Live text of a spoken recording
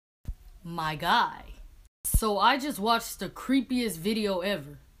My guy. So I just watched the creepiest video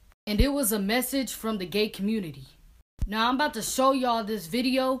ever, and it was a message from the gay community. Now I'm about to show y'all this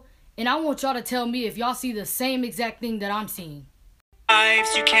video, and I want y'all to tell me if y'all see the same exact thing that I'm seeing.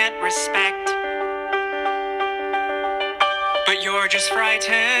 Lives you can't respect, but you're just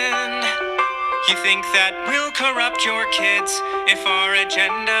frightened. You think that we'll corrupt your kids if our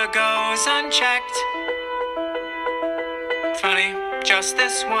agenda goes unchecked. Funny, just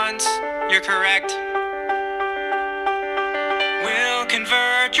this once, you're correct. We'll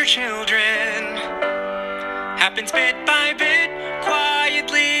convert your children. Happens bit by bit,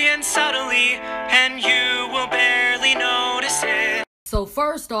 quietly and subtly, and you will barely notice it. So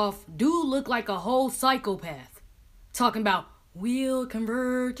first off, dude look like a whole psychopath. Talking about, we'll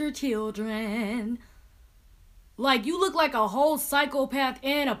convert your children. Like, you look like a whole psychopath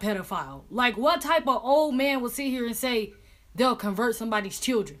and a pedophile. Like, what type of old man would sit here and say they'll convert somebody's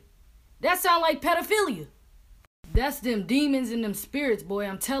children? That sound like pedophilia. That's them demons and them spirits, boy,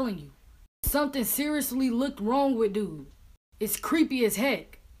 I'm telling you. Something seriously looked wrong with dude. It's creepy as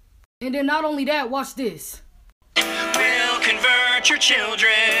heck. And then not only that, watch this. We'll convert your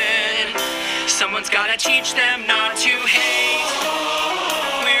children. Someone's gotta teach them not to hate.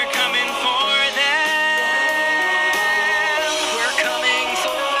 We're coming for them. We're coming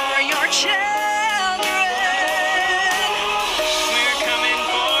for your children. We're coming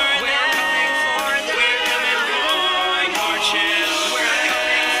for them. We're coming for your children.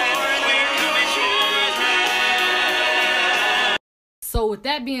 We're coming for them. So with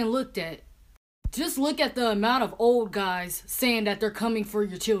that being looked at, just look at the amount of old guys saying that they're coming for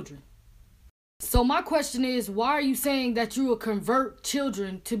your children. So my question is, why are you saying that you will convert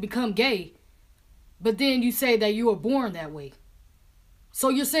children to become gay, but then you say that you were born that way? So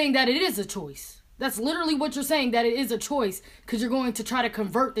you're saying that it is a choice. That's literally what you're saying, that it is a choice, because you're going to try to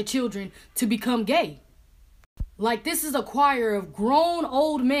convert the children to become gay. Like, this is a choir of grown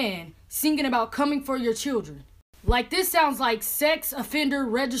old men singing about coming for your children. Like, this sounds like Sex Offender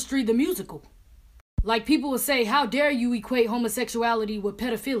Registry the musical. Like, people would say, how dare you equate homosexuality with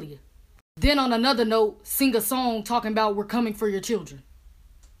pedophilia? Then on another note, sing a song talking about we're coming for your children.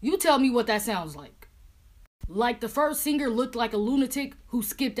 You tell me what that sounds like. Like, the first singer looked like a lunatic who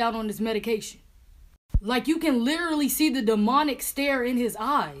skipped out on his medication. Like, you can literally see the demonic stare in his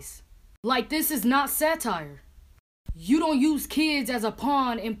eyes. Like, this is not satire. You don't use kids as a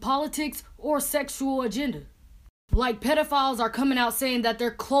pawn in politics or sexual agenda. Like, pedophiles are coming out saying that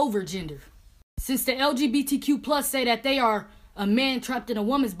they're clover gender. Since the LGBTQ plus say that they are a man trapped in a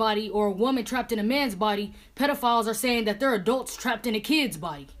woman's body or a woman trapped in a man's body, pedophiles are saying that they're adults trapped in a kid's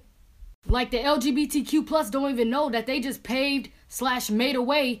body. Like, the LGBTQ plus don't even know that they just paved/made a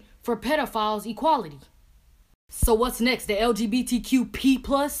way for pedophiles' equality. So what's next, the LGBTQP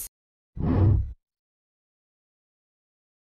plus?